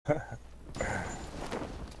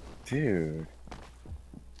Dude.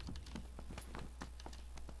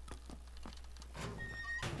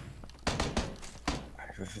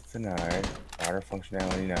 Access is denied. Router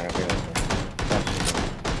functionality not available.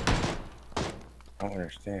 I don't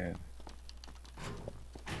understand.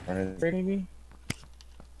 Are they rating me?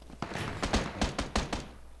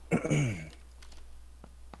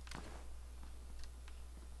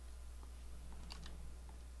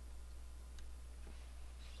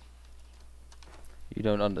 You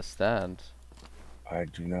don't understand. I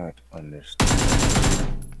do not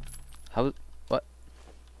understand. How? What?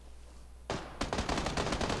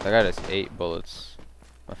 That guy has 8 bullets,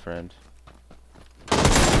 my friend.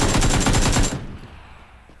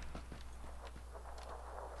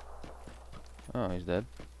 Oh, he's dead.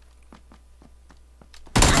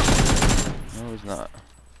 No, he's not.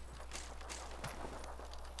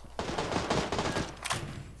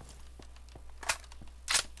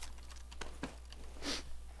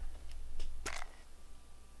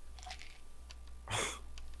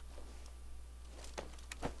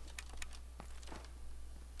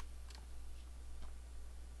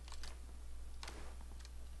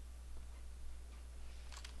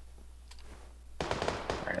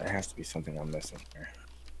 Alright, there has to be something I'm missing here.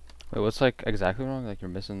 Wait, what's like exactly wrong? Like you're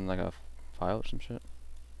missing like a file or some shit?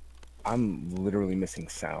 I'm literally missing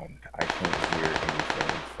sound. I can't hear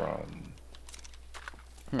anything from...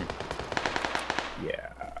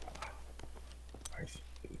 Yeah.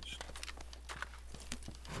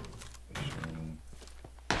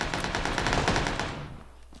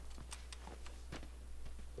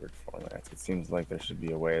 Word formats. It seems like there should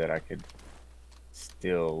be a way that I could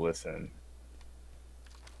still listen.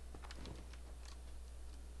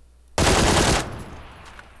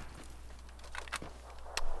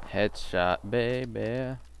 Headshot,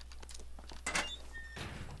 baby.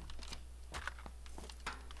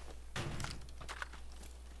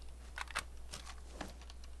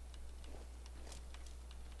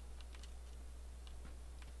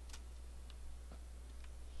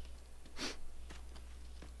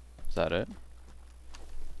 Is that it?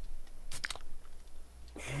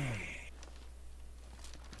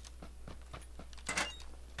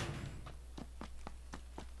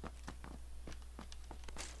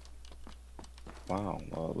 Wow,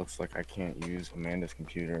 well, it looks like I can't use Amanda's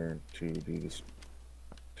computer to do this,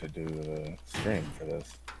 to do the stream for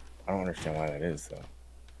this. I don't understand why that is, though.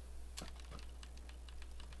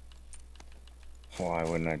 Why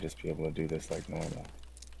wouldn't I just be able to do this like normal?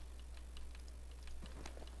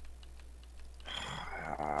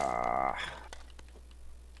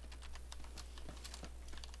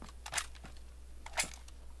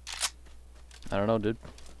 I don't know, dude.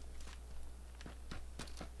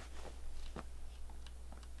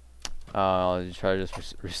 You try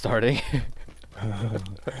just restarting.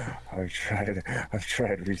 I've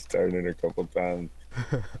tried restarting it a couple times.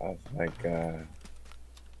 I was like,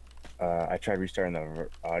 I tried restarting the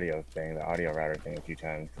audio thing, the audio router thing a few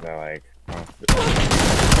times because I like.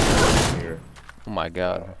 Oh my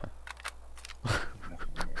god.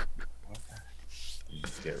 You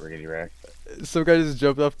just get riggedy wrecked. Some guy just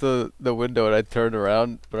jumped off the window and I turned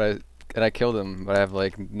around, but I killed him, but I have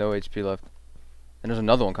like no HP left. And there's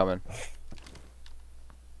another one coming.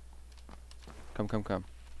 Come.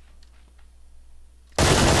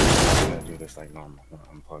 I'm gonna do this like normal.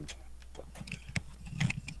 Unplugged.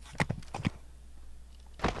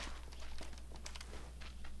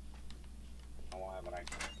 Why would I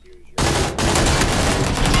use your?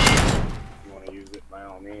 If you want to use it, by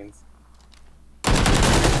all means.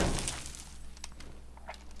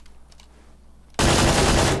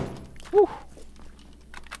 Woo.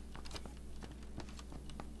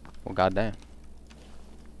 Well, goddamn.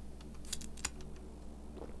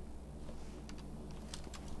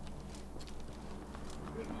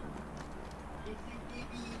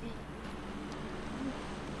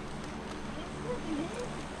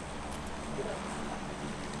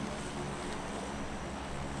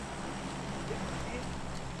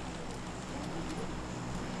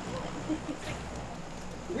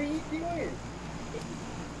 What are you doing?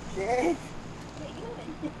 Dad?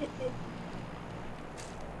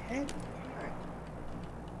 Dad?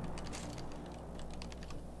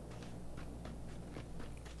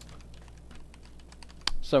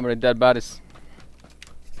 So many dead bodies.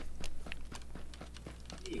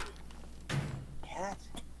 Cat?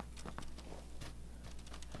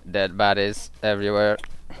 Dead bodies everywhere.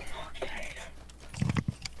 Okay.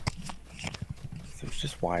 There's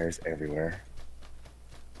just wires everywhere.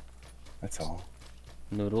 That's all.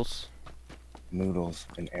 Noodles. Noodles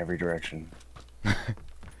in every direction.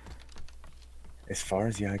 As far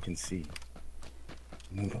as the eye can see.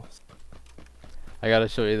 Noodles. I gotta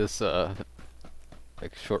show you this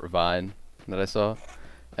like short vine that I saw,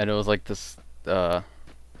 and it was like this like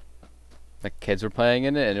kids were playing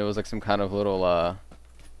in it, and it was like some kind of little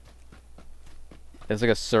it's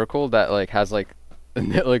like a circle that like has like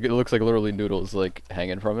like it looks like literally noodles like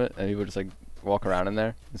hanging from it, and he would just like walk around in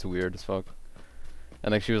there. It's weird as fuck.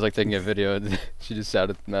 And like she was like taking a video, and she just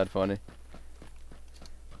sounded mad funny.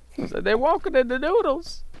 She said, "They're walking in the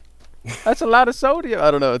noodles. That's a lot of sodium." I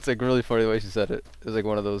don't know. It's like really funny the way she said it. It was like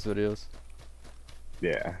one of those videos.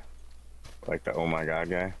 Yeah. Like the oh my god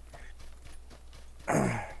guy.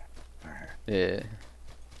 Yeah.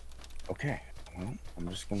 Okay. Well, I'm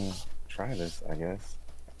just gonna try this, I guess.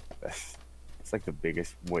 It's like the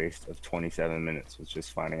biggest waste of 27 minutes was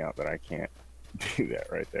just finding out that I can't do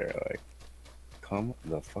that right there. Like, come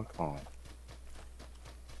the fuck on.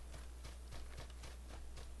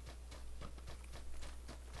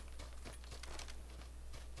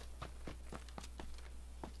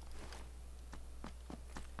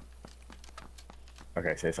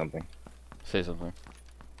 Okay, say something. Say something.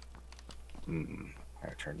 I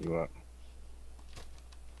gotta turn you up.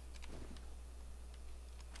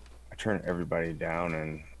 I turn everybody down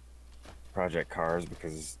in Project Cars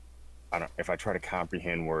because I don't. If I try to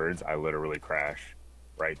comprehend words, I literally crash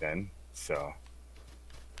right then. So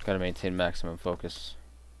Gotta maintain maximum focus.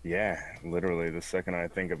 yeah, literally the second I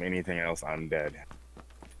think of anything else, I'm dead.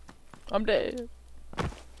 I'm dead.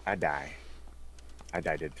 I die. I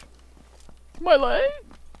died. My leg.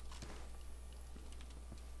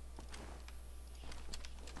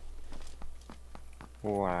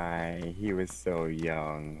 Why? He was so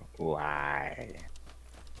young. Why?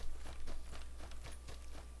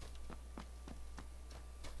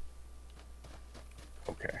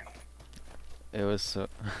 Okay. It was so.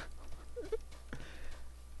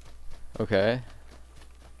 Okay.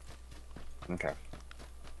 Okay.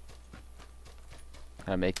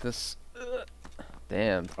 Can I make this?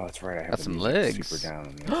 Damn. Oh, that's right. I have Got the some music legs. super down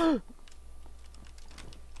on this.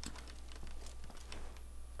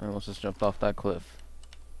 I almost just jumped off that cliff.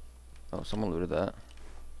 Oh, someone looted that.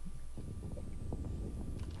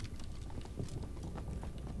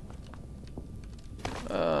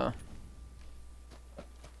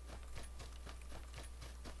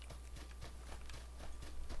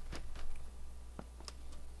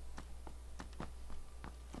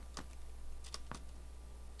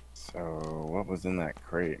 So, what was in that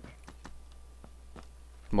crate?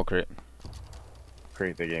 More crate.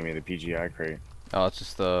 Crate they gave me, the PGI crate. Oh, it's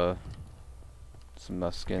just some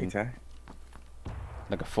skin. Hey, Ty?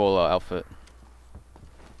 Like a full outfit.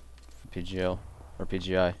 For PGL. Or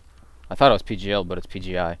PGI. I thought it was PGL, but it's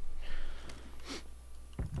PGI.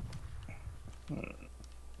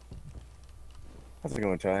 How's it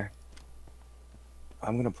going, Ty?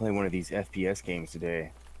 I'm gonna play one of these FPS games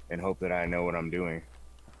today and hope that I know what I'm doing.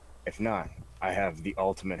 If not, I have the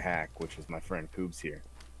ultimate hack, which is my friend Koobz here.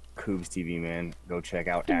 KoobzTV, man. Go check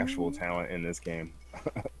out actual talent in this game.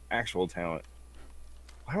 Actual talent.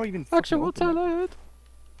 Why do I even Actual open it? talent!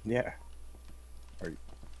 Yeah.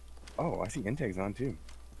 Oh, I see Integ's on too.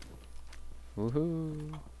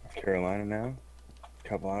 Woohoo! North Carolina now. A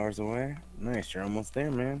couple hours away. Nice, you're almost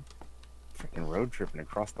there, man. Freaking road tripping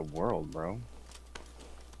across the world, bro.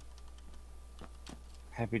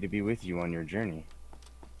 Happy to be with you on your journey.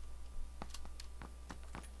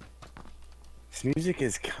 This music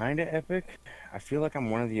is kind of epic. I feel like I'm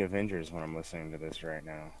one of the Avengers when I'm listening to this right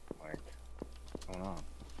now. Like, what's going on?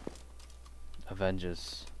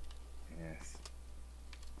 Avengers. Yes.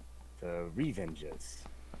 The Revenges.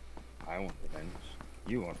 I want revenge.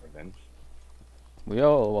 You want revenge. We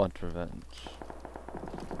all want revenge.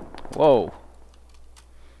 Whoa.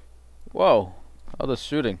 Whoa. All this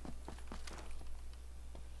shooting.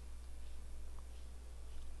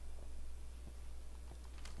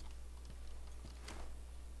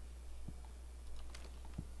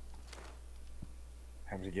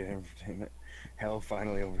 Happy to get entertainment. Hell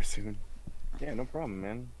finally over soon. Yeah, no problem,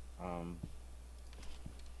 man.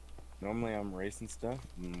 Normally I'm racing stuff,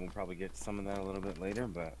 and we'll probably get some of that a little bit later,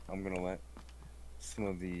 but I'm gonna let some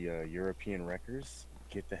of the European wreckers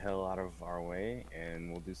get the hell out of our way,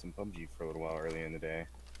 and we'll do some PUBG for a little while early in the day.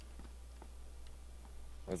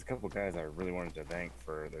 There's a couple guys I really wanted to thank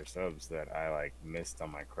for their subs that I like missed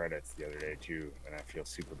on my credits the other day too, and I feel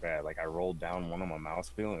super bad. Like I rolled down one on my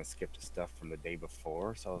mouse wheel and it skipped stuff from the day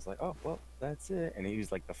before, so I was like, oh well, that's it. And he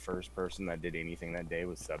was like the first person that did anything that day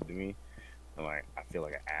was sub to me. I'm like, I feel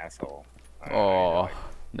like an asshole. Oh, like,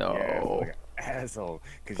 no. Yeah, I feel like an asshole.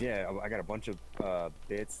 Cause yeah, I got a bunch of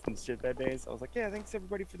bits and shit that day, so I was like, yeah, thanks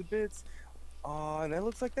everybody for the bits. Oh, and that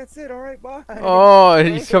looks like that's it. All right, bye. Oh, and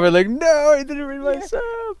he's coming like, no, I didn't read my Yeah. sub.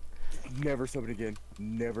 Never subbing again.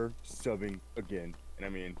 Never subbing again. And I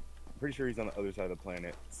mean, I'm pretty sure he's on the other side of the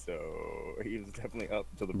planet, so he was definitely up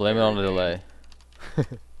until the Blame it on very the delay.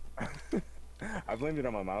 end. I blamed it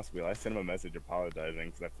on my mouse wheel. I sent him a message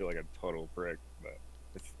apologizing because I feel like a total prick, but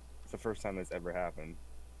it's the first time this ever happened.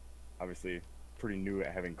 Obviously, pretty new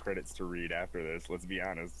at having credits to read after this. Let's be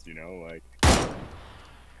honest, you know, like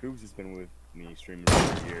Koobz has been with me streaming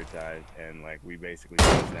for a year, Ty, and like we basically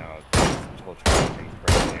just now told things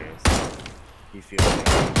brand new. So he feels like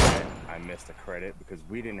that I missed a credit because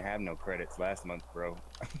we didn't have no credits last month, bro.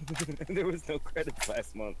 There was no credits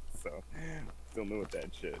last month, so still new with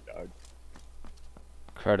that shit, dog.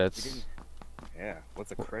 Credits. Yeah,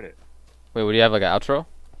 what's a credit? Wait, what do you have, like an outro?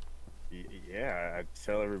 Yeah, I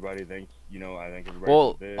tell everybody I thank everybody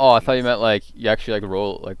Well, for this. oh, I And thought you this. meant like you actually like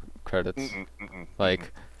roll like credits. Mm-mm.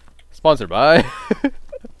 Like, sponsored by.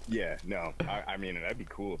 Yeah, no, I mean that'd be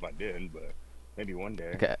cool if I did, but maybe one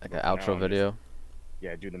day. Like an But for now, outro video.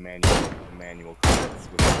 yeah, do the manual credits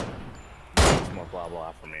with some more blah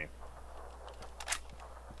blah for me.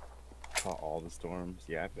 Caught all the storms.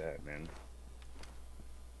 Yeah, I bet, man.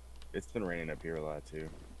 It's been raining up here a lot too.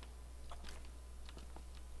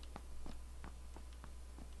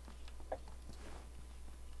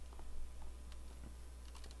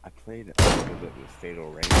 I played a little bit with Fatal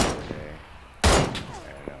Rain the other day, and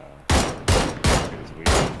it was weird.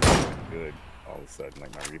 It was good. All of a sudden,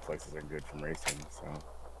 like my reflexes are good from racing, so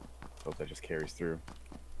hope that just carries through.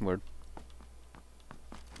 Word.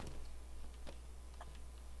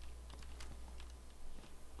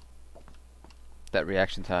 That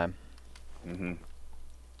reaction time. Mm-hmm.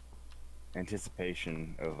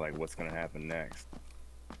 Anticipation of like what's gonna happen next.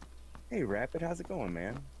 Hey, Rapid, how's it going,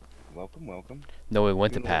 man? Welcome, welcome. Knowing when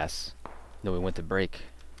to Doing a little- pass. Knowing when to brake.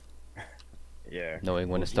 Yeah. Knowing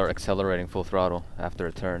when to Close start GT accelerating full throttle after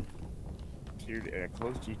a turn. Dude, in a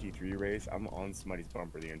close GT3 race, I'm on somebody's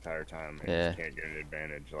bumper the entire time and Yeah. just can't get an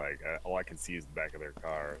advantage. Like, all I can see is the back of their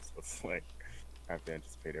car, so it's like I have to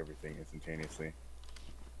anticipate everything instantaneously.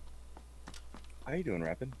 How you doing,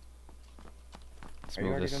 Rapid? Let's Are you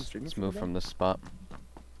move already done this. streaming Let's for move the from day? this spot.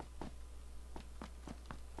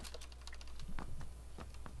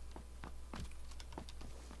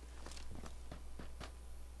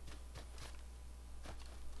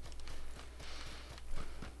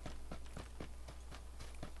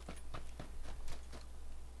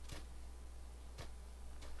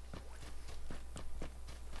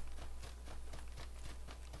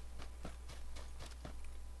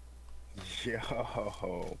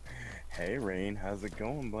 Yo, hey Rain, how's it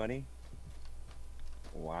going, buddy?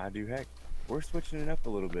 Why do heck? We're switching it up a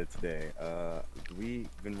little bit today. We've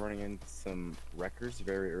been running into some wreckers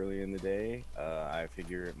very early in the day. I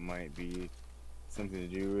figure it might be something to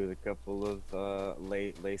do with a couple of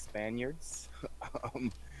lay Spaniards.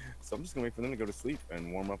 um, so I'm just gonna wait for them to go to sleep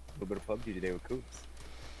and warm up a little bit of PUBG today with Koobz.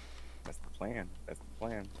 That's the plan. That's the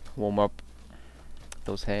plan. Warm up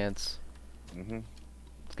those hands. Mm-hmm.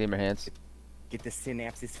 Let's get your hands. Get the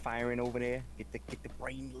synapses firing over there. Get the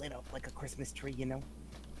brain lit up like a Christmas tree, you know.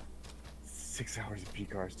 6 hours of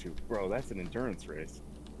P-cars too, bro. That's an endurance race,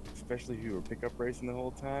 especially if you were pickup racing the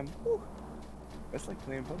whole time. Whew. That's like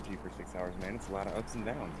playing PUBG for 6 hours, man. It's a lot of ups and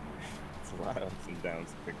downs. It's a lot of ups and downs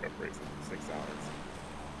to pickup racing for 6 hours.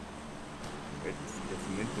 It's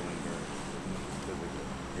mental endurance.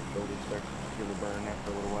 Your shoulders start to feel a burn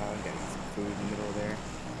after a little while. You gotta eat some food in the middle of there,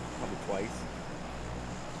 probably twice.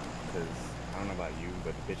 Because I don't know about you,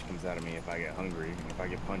 but the bitch comes out of me if I get hungry, and if I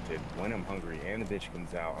get punted when I'm hungry, and the bitch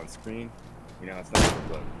comes out on screen, you know, it's not a good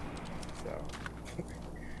look. So.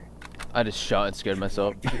 I just shot and scared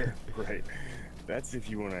myself. Right. That's if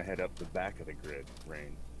you want to head up the back of the grid,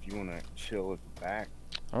 Rain. If you want to chill at the back.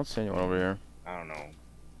 I don't see anyone over here. I don't know.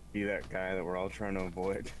 Be that guy that we're all trying to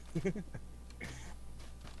avoid.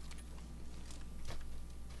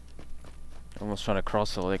 Almost trying to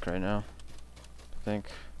cross the lake right now. I think.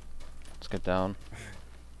 Let's get down.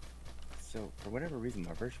 So, for whatever reason,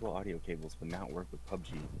 my virtual audio cables would not work with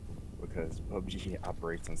PUBG because PUBG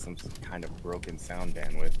operates on some kind of broken sound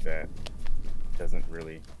bandwidth that doesn't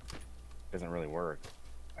really work,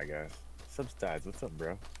 I guess. Subsides, what's up,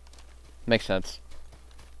 bro? Makes sense.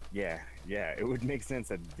 Yeah, it would make sense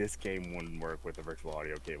that this game wouldn't work with the virtual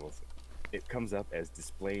audio cables. It comes up as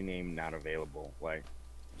display name not available. Like,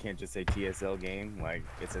 you can't just say TSL game. Like,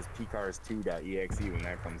 it says pcars2.exe when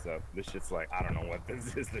that comes up. This shit's like, I don't know what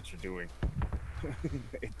this is that you're doing.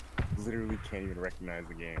 It literally can't even recognize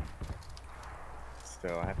the game.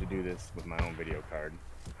 So I have to do this with my own video card,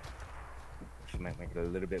 which might make it a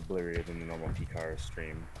little bit blurrier than the normal pcars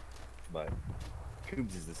stream. but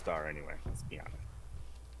Koobz is the star anyway. Let's be honest.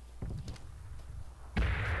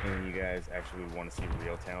 And you guys actually want to see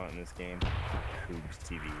real talent in this game?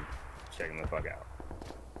 KoobzTV. Check him the fuck out.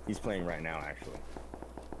 He's playing right now, actually.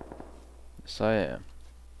 Yes, I am.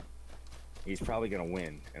 He's probably gonna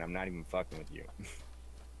win, and I'm not even fucking with you.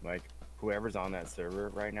 Like, whoever's on that server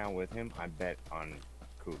right now with him, I bet on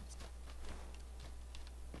Koobz.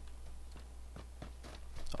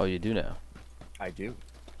 Oh, you do now? I do.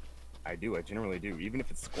 I do. I generally do. Even if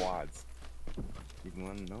it's squads. Even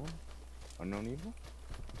unknown? Unknown evil?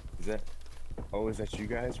 Is that... Oh, is that you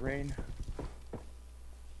guys, Rain?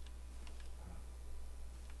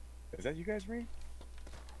 Is that you guys, Rain?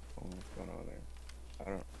 Oh, what's going on there? I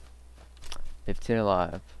don't... 15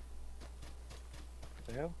 alive. What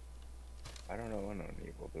the hell? I don't know unknown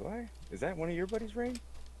evil, do I? Is that one of your buddies, Rain?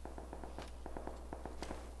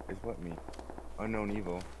 Is what me? Unknown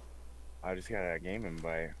evil. I just got a game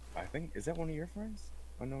invite. I think, is that one of your friends?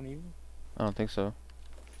 Unknown evil? I don't think so.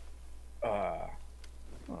 Oh.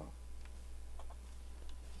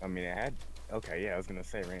 I mean, it had... Okay, yeah, I was gonna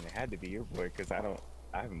say, Rain, it had to be your boy, because I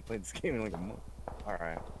haven't played this game in like a month.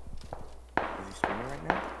 Alright. Is he streaming right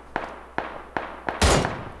now?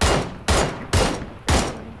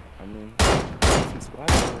 I mean, some squad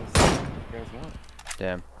players you guys want.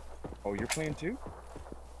 Damn. Oh, you're playing too?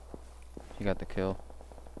 You got the kill.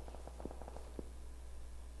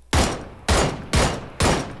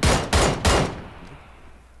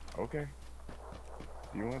 Okay.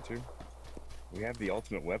 If you want to. We have the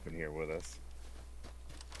ultimate weapon here with us.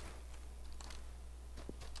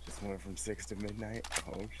 Just went from 6 to midnight.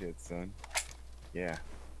 Oh shit, son. Yeah.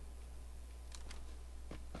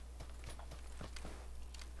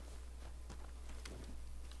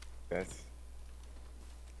 Let's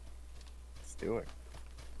do it.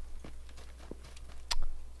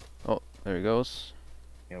 Oh, there he goes.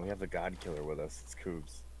 Yeah, we have the God Killer with us. It's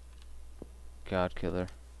Koobz. God killer.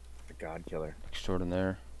 The God Killer.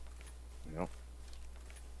 Extraordinaire. Nope.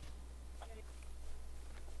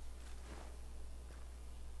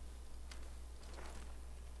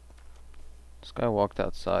 This guy walked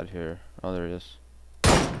outside here. Oh, there he is. I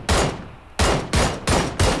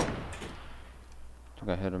think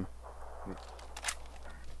I hit him.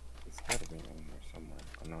 He's gotta be in there somewhere.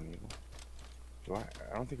 Unknown evil. Do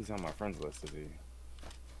I don't think he's on my friends list, is he?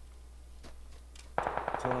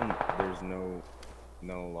 Tell him there's no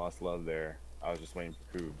lost love there. I was just waiting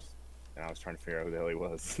for Koobz, and I was trying to figure out who the hell he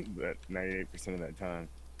was. That 98% of that time.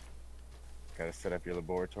 Gotta set up your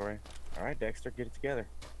laboratory. All right, Dexter, get it together.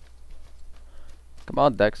 Come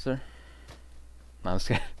on, Dexter. No, I'm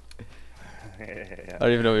scared. Yeah. I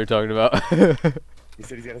don't even know what you're talking about. He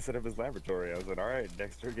said he's got to set up his laboratory. I was like, all right,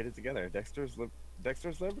 Dexter, get it together. Dexter's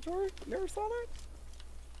laboratory? Never saw that?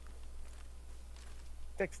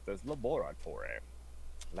 Dexter's laboratory.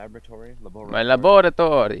 Laboratory? My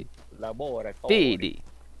laboratory. Laboratory. Vedi.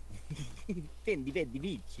 Vedi,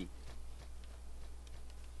 vici.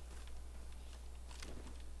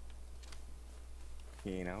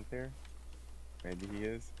 He ain't out there? Maybe he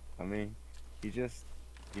is. I mean, he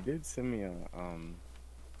did send me a,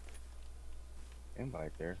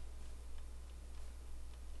 invite there.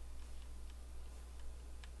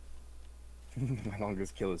 My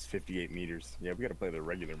longest kill is 58 meters. Yeah, we gotta play the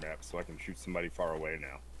regular map so I can shoot somebody far away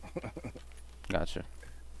now. Gotcha.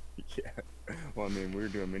 Yeah. Well, I mean, we were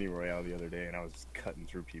doing mini royale the other day and I was just cutting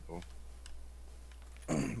through people.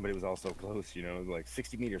 But it was all so close, you know, it was like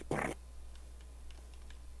 60 meters.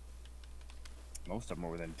 Most of them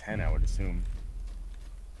are within 10, I would assume.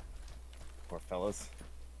 Poor fellas.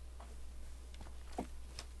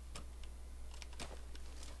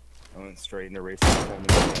 I went straight into racing 4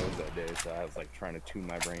 minutes that day, so I was like trying to tune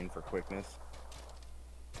my brain for quickness.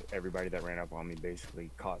 So everybody that ran up on me basically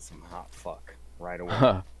caught some hot fuck right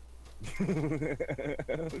away.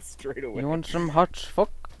 Straight away. You want some hot fuck?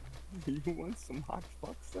 You want some hot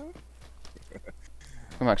fuck, son?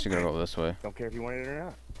 I'm actually gonna go this way. Don't care if you want it or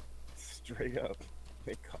not. Straight up.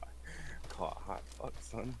 They caught hot fuck,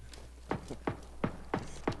 son.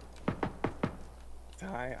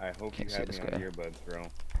 Ty, I hope you have me on earbuds, bro.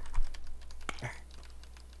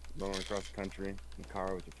 Going across the country in the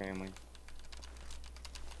car with your family.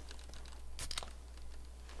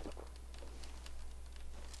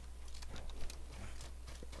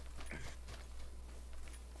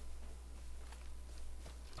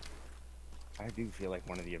 I do feel like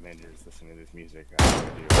one of the Avengers listening to this music. I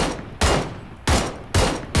really do.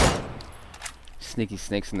 Sneaky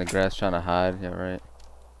snakes in the grass trying to hide. Yeah, right.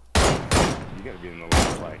 You gotta be in the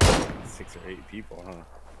last like 6 or 8 people, huh?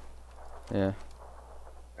 Yeah.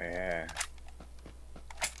 Yeah.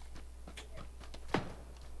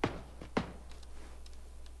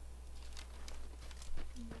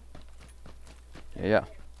 Yeah.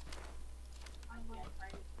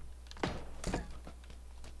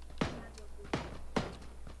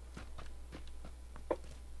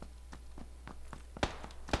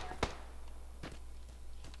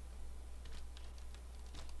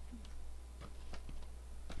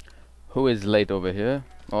 Who is late over here?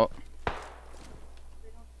 Oh.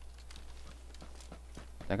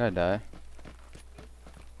 That guy died.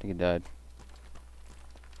 I think he died.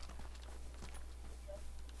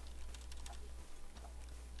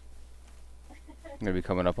 I'm gonna be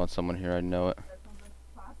coming up on someone here, I know it.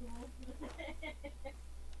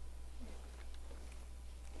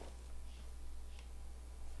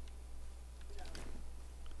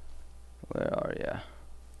 Where are ya?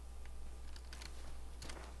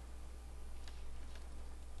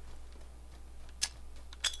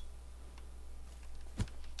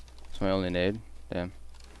 It's my only nade. Damn.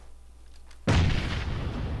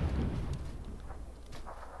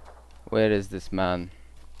 Where is this man?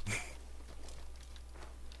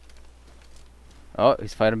 Oh,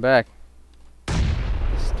 he's fighting back.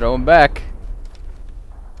 He's throwing back.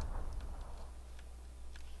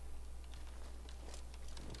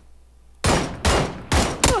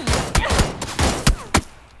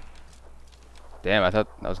 Damn, I thought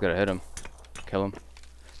I was gonna hit him. Kill him.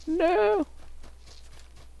 No!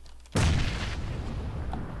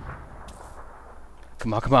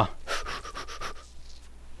 Come on, come on.